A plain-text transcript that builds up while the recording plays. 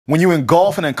when you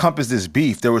engulf and encompass this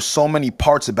beef, there were so many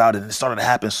parts about it and it started to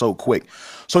happen so quick.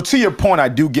 So to your point, I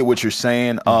do get what you're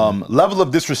saying. Level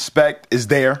of disrespect is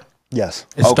there. Yes.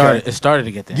 It started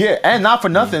to get there. Yeah, and not for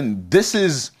nothing, this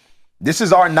is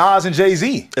our Nas and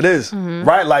Jay-Z. It is.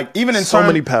 Right? Like, even in so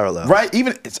many parallels. Right?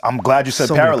 I'm glad you said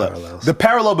So parallel. many parallels. The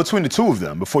parallel between the two of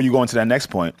them, before you go into that next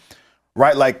point,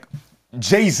 right? Like,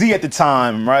 Jay-Z at the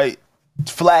time, right?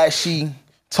 Flashy,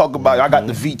 talk about, I got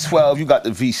the V12, you got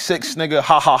the V6, nigga,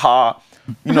 ha ha ha.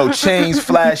 You know, chains,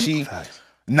 flashy. Facts.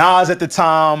 Nas at the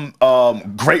time,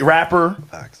 great rapper.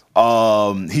 Facts.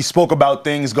 He spoke about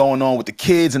things going on with the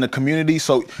kids and the community.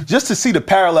 So just to see the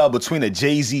parallel between a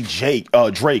Jay-Z,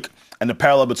 Drake, and the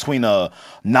parallel between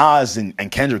Nas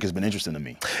and Kendrick has been interesting to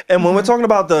me. And when we're talking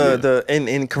about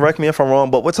and correct me if I'm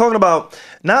wrong, but we're talking about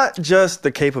not just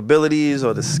the capabilities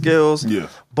or the skills,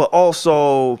 but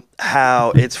also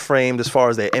how it's framed as far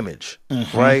as their image,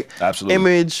 right? Absolutely.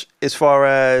 Image as far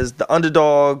as the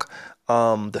underdog,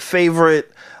 the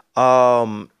favorite,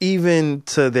 even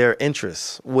to their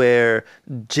interests, where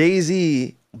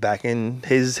Jay-Z, back in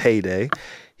his heyday,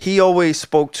 he always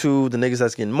spoke to the niggas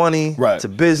that's getting money, to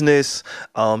business,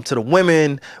 to the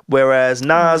women, whereas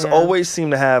Nas always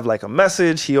seemed to have like a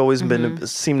message. He always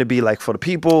seemed to be like for the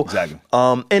people. Exactly.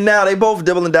 And now they both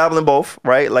dibble and dabble in both,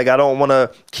 right? Like, I don't want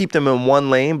to keep them in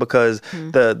one lane because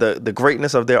the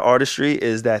greatness of their artistry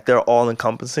is that they're all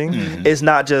encompassing. It's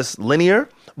not just linear,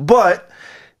 but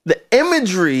the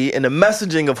imagery and the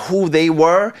messaging of who they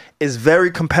were is very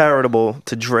comparable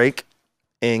to Drake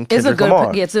and Kendrick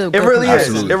Lamar. It really is.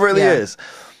 Absolutely. It really is.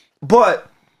 But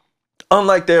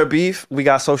unlike their beef, we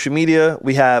got social media.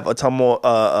 We have a ton more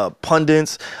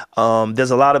pundits.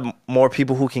 There's a lot of more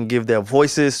people who can give their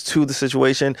voices to the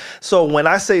situation. So when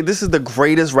I say this is the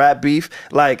greatest rap beef,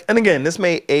 like, and again, this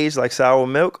may age like sour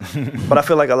milk, but I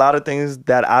feel like a lot of things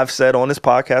that I've said on this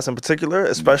podcast in particular,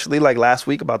 especially like last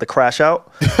week about the crash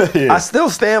out, I still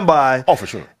stand by. Oh, for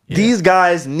sure. These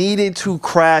guys needed to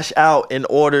crash out in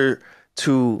order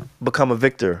to become a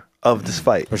victor of this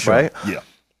fight, right? Yeah.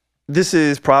 This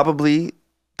is probably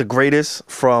the greatest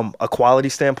from a quality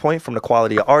standpoint, from the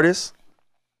quality of artists.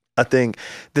 I think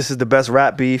this is the best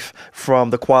rap beef from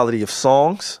the quality of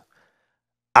songs.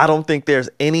 I don't think there's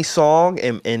any song,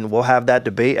 and we'll have that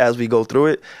debate as we go through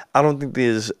it. I don't think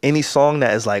there's any song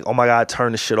that is like, oh my God,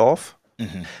 turn the shit off.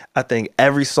 I think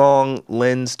every song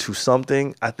lends to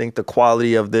something. I think the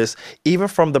quality of this, even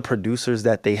from the producers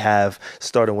that they have,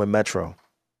 starting with Metro.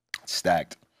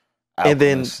 Stacked. And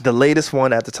then the latest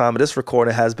one at the time of this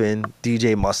recording has been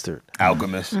DJ Mustard.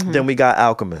 Alchemist. Then we got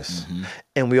Alchemist.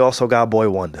 And we also got Boy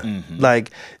Wonder. Like,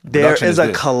 there is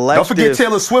a collective. Don't forget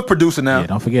Taylor Swift producer now. Yeah,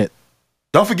 don't forget.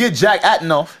 Don't forget Jack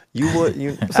Atinoff.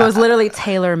 So it's literally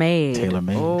tailor-made.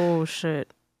 Tailor-made. Oh,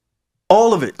 shit.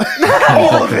 All of it.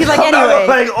 All of it. He's like, anyway.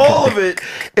 Like, all of it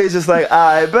is just like,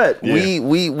 I bet.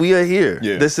 We are here.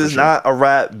 Yeah, this is not a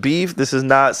rap beef. This is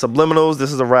not subliminals.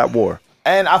 This is a rap war.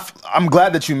 And I'm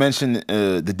glad that you mentioned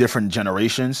the different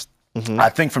generations. I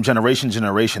think from generation to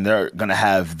generation, they're going to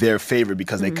have their favorite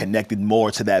because they connected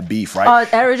more to that beef, right?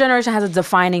 Every generation has a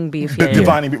defining beef.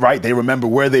 Defining beef, right? They remember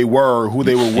where they were, who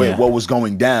they were with, what was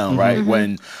going down, right?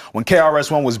 When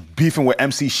KRS-One was beefing with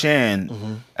MC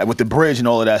Shan with the bridge and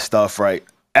all of that stuff, right?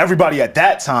 Everybody at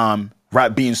that time,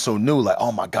 rap being so new, like,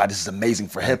 oh my God, this is amazing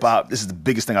for hip hop. This is the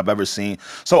biggest thing I've ever seen.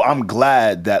 So I'm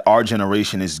glad that our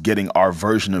generation is getting our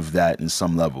version of that in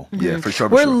some level. Yeah, for sure.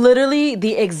 We're literally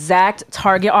the exact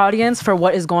target audience for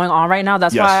what is going on right now.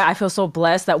 That's why I feel so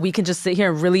blessed that we can just sit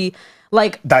here and really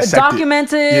like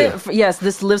document it. Yes,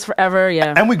 this lives forever.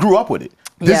 Yeah. And we grew up with it.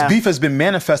 This beef has been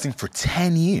manifesting for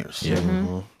 10 years.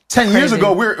 10 years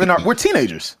ago, we're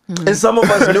teenagers. And some of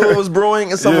us knew it was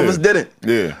brewing and some of us didn't.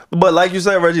 Yeah. But like you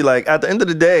said, Reggie, like at the end of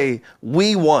the day,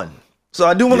 we won. So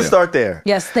I do want to start there.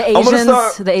 Yes, the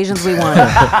Asians, we won.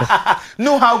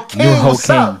 Knew how king was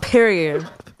up. Period.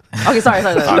 Okay, sorry.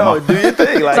 No, do your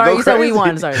thing. Like, sorry, you said we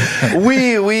won. Sorry.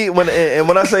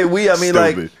 when I say we, I mean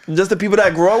like just the people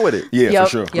that grow with it. Yeah, for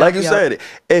sure. Like you said,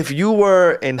 if you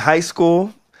were in high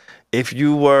school, if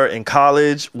you were in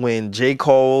college when J.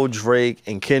 Cole, Drake,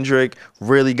 and Kendrick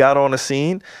really got on the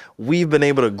scene, we've been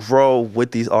able to grow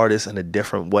with these artists in a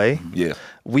different way. Yeah.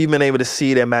 We've been able to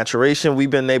see their maturation. We've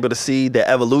been able to see their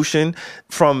evolution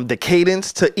from the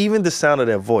cadence to even the sound of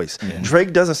their voice.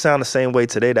 Drake doesn't sound the same way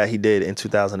today that he did in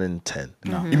 2010.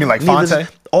 No. You mean like Fonte?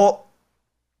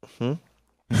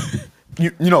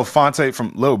 You know Fonte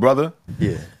from Little Brother?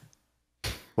 Yeah.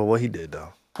 But what he did,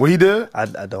 though. What he did? I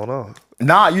don't know.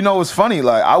 Nah, you know what's funny?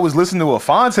 Like, I was listening to a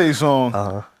Fonte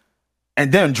song,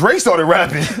 And then Drake started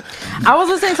rapping. I was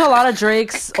listening to a lot of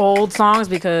Drake's old songs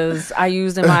because I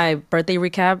used in my birthday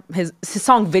recap his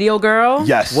song "Video Girl."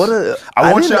 Yes.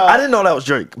 I didn't know that was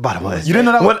Drake. By the way, you didn't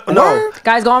know that? No.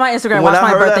 Guys, go on my Instagram. Watch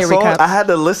my birthday recap. I had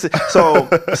to listen. So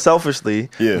selfishly,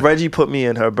 Regi put me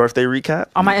in her birthday recap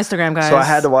on my Instagram, guys. So I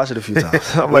had to watch it a few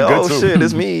times. I'm like, oh shit,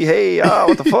 it's me. Hey,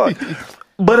 what the fuck?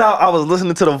 But I was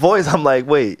listening to the voice. I'm like,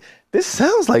 wait, this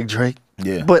sounds like Drake.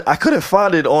 Yeah. But I couldn't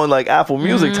find it on like Apple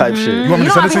Music type shit. You want me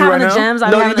to send it to you right now?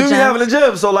 No, you do be having the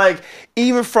gems. So like,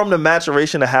 even from the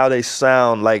maturation of how they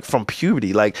sound, like from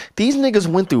puberty, like these niggas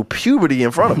went through puberty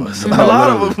in front of us. A lot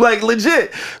of them, like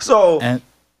legit. So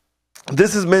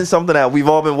this has been something that we've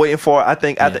all been waiting for. I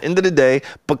think at the end of the day,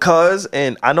 because,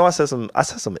 and I know I said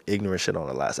some ignorant shit on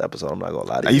the last episode. I'm not gonna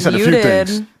lie to you. You said a few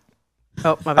things.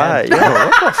 Oh, my bad. Yo,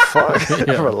 what the fuck?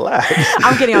 Relax.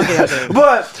 I'm kidding.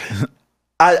 But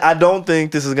I don't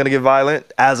think this is going to get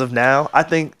violent as of now. I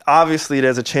think obviously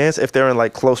there's a chance if they're in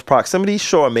like close proximity.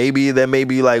 Sure, maybe there may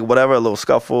be like whatever, a little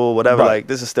scuffle, whatever. Right. Like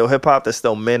this is still hip hop. There's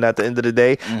still men at the end of the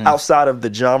day. Outside of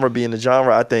the genre being the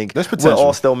genre, I think we're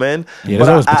all still men. Yeah, there's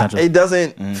always potential. It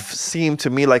doesn't seem to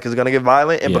me like it's going to get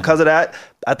violent. And because of that,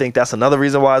 I think that's another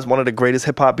reason why it's one of the greatest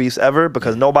hip hop beefs ever,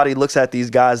 because nobody looks at these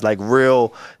guys like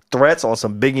real threats on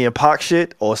some Biggie and Pac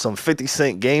shit or some 50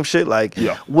 Cent game shit. Like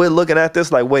we're looking at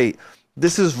this like, wait,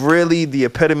 this is really the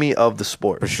epitome of the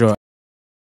sport. For sure.